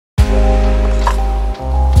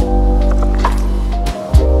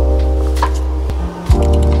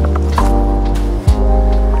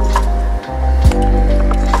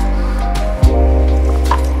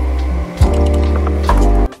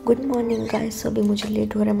Guys, अभी मुझे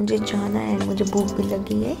late हो रहा है, मुझे जाना है, मुझे भूख भी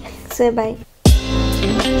लगी है। से bye.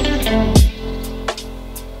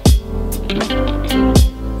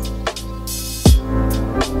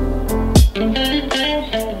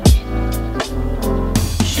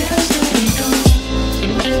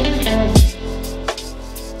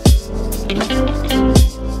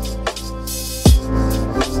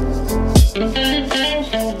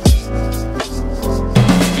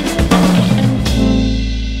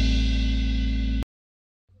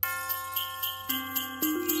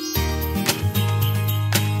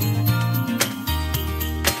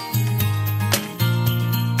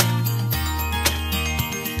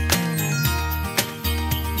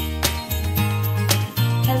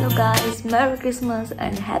 Guys, merry Christmas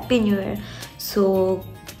and happy new year. सो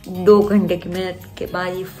 2 घंटे की मेहनत के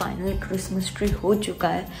बाद ये फाइनल क्रिसमस ट्री हो चुका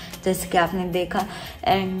है, जैसे कि आपने देखा।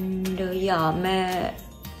 एंड या मैं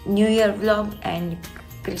new year vlog and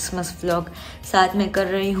Christmas vlog साथ में कर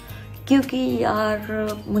रही हूँ, क्योंकि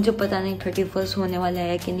यार मुझे पता नहीं 31 होने वाला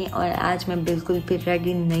है कि नहीं। और आज मैं बिल्कुल भी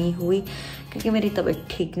रेडी नहीं हुई क्योंकि मेरी तबीयत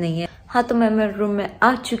ठीक नहीं है। हाँ, तो मैं मेरे रूम में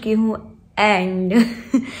आ चुकी हूँ एंड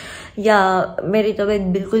या मेरी तबीयत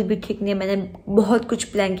बिल्कुल भी ठीक नहीं है। मैंने बहुत कुछ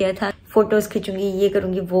प्लान किया था, फोटोज खींचूंगी, ये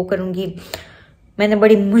करूंगी, वो करूंगी। मैंने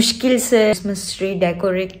बड़ी मुश्किल से क्रिसमस ट्री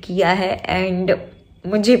डेकोरेट किया है एंड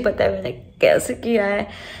मुझे पता है मैंने कैसे किया है।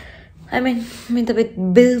 मेरी तबीयत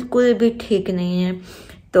बिल्कुल भी ठीक नहीं है,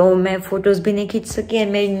 तो मैं फोटोज भी नहीं खींच सकी।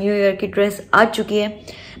 एंड मेरी न्यू ईयर की ड्रेस आ चुकी है,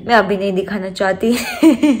 मैं अभी नहीं दिखाना चाहती।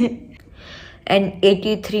 एंड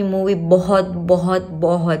 83 मूवी बहुत बहुत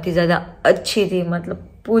बहुत ही ज़्यादा अच्छी थी, मतलब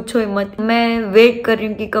पूछो ही मत। मैं वेट कर रही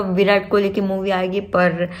हूँ कि कब विराट कोहली की मूवी आएगी,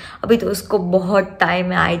 पर अभी तो उसको बहुत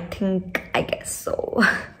टाइम है। I guess so.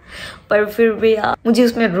 पर फिर भी मुझे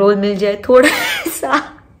उसमें रोल मिल जाए थोड़ा सा।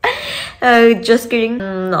 Just kidding,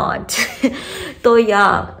 not. तो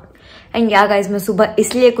एंड गाइस, मैं सुबह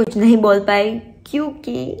इसलिए कुछ नहीं बोल पाई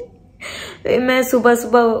क्योंकि मैं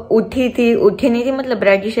सुबह उठी नहीं थी, मतलब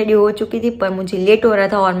रेडी हो चुकी थी, पर मुझे लेट हो रहा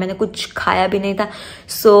था और मैंने कुछ खाया भी नहीं था।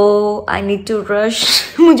 सो आई नीड टू रश।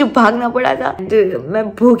 मुझे भागना पड़ा था। मैं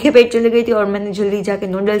भूखे पेट चली गई थी और मैंने जल्दी जाके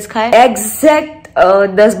नूडल्स खाए। एग्जैक्ट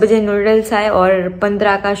 10 बजे नूडल्स आए और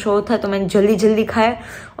 15 का शो था, तो मैंने जल्दी खाए।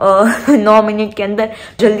 9 मिनट के अंदर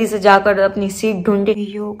जल्दी से जाकर अपनी सीट ढूंढी।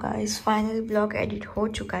 Yo guys, finally blog edit हो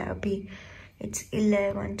चुका है। अभी It's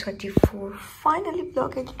 11:34. फाइनली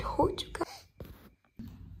ब्लॉग एडिट हो चुका।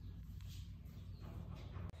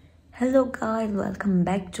 Hello guys, welcome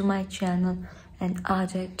back to my channel. And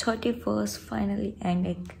आज है 31 फाइनली एंड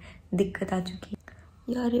एक दिक्कत आ चुकी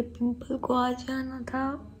है यार, ये पिंपल को आ जाना था।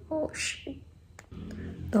 Oh shit.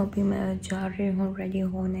 तो अभी मैं जा रही हूँ रेडी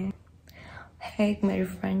होने। है एक मेरी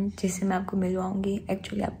फ्रेंड जिसे मैं आपको मिलवाऊंगी।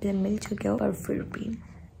 एक्चुअली आप मिल चुके हो, पर फिर भी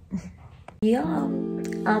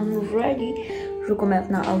I'm ready. रुको मैं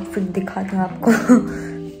अपना आउटफिट दिखाती हूँ आपको।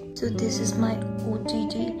 So this is my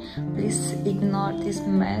OTG. Please ignore this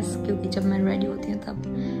mess, क्योंकि जब मैं रेडी होती हूँ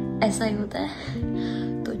तब ऐसा ही होता है।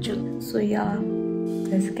 तो चलो,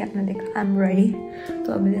 जैसे कि आपने देखा I'm ready।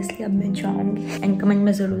 तो ऑब्वियसली अब मैं जाऊँगी एंड कमेंट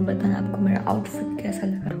में ज़रूर बताना आपको मेरा आउटफिट कैसा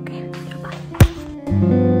लगा। Okay, bye.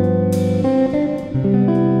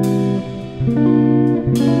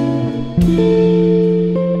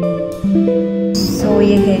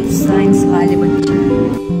 ये है साइंस वाले बच्चे।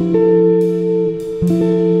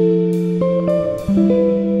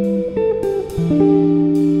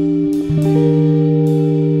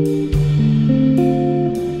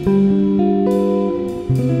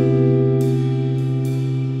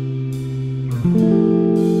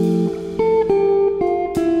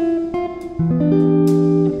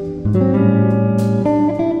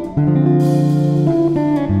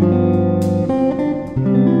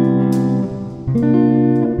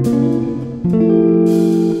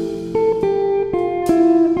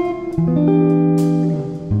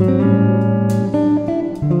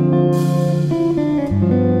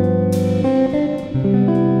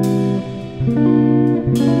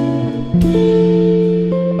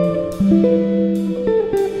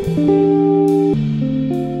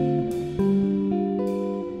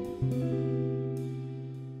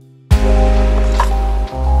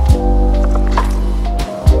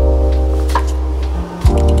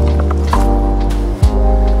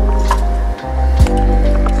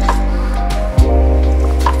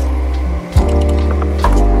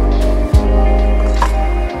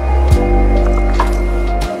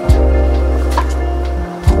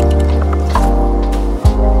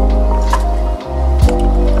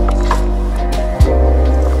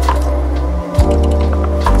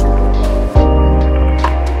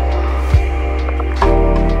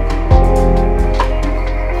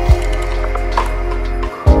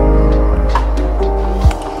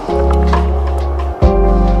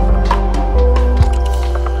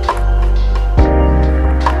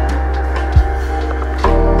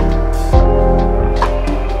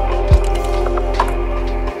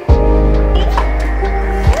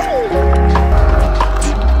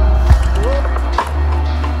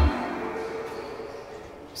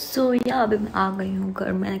 अभी मैं आ गई हूँ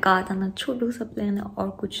घर। मैंने कहा था ना छोटू सा प्लान है और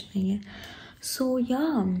कुछ नहीं है। सो या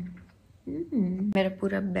मेरा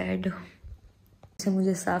पूरा बेड से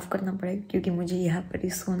मुझे साफ करना पड़ेगा क्योंकि मुझे यहाँ पर ही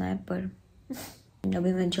सोना है। पर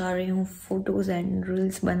अभी मैं जा रही हूँ फोटोज एंड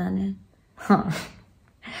रील्स बनाने। हाँ,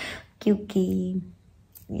 क्योंकि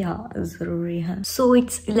ज़रूरी है। सो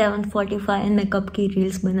इट्स 11:45 एंड मैं कब की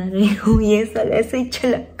रील्स बना रही हूँ। ये साल ऐसे ही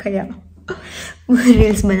चला गया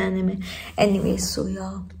रील्स बनाने में। एनीवे सो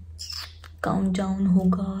काउंट डाउन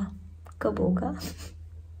होगा, कब होगा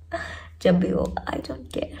जब भी हो, I don't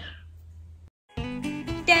care.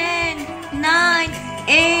 10, 9,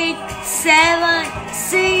 8, 7,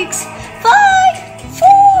 6, 5,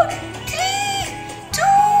 4, 3, 2,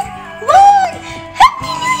 1।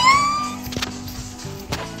 Happy new year.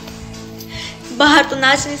 बाहर तो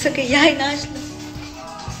नाच नहीं सके, यहाँ ही नाच लो।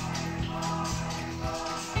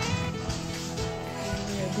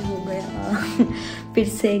 हो गया फिर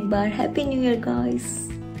से एक बार हैप्पी न्यू ईयर गाइस।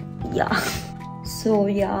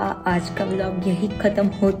 आज का व्लॉग यही खत्म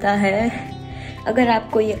होता है। अगर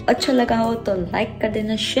आपको ये अच्छा लगा हो तो लाइक कर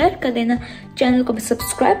देना, शेयर कर देना, चैनल को भी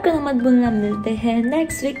सब्सक्राइब करना मत भूलना। मिलते हैं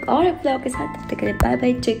नेक्स्ट वीक और व्लॉग के साथ। तब तक के लिए bye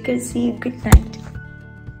bye, take care, C you, good night.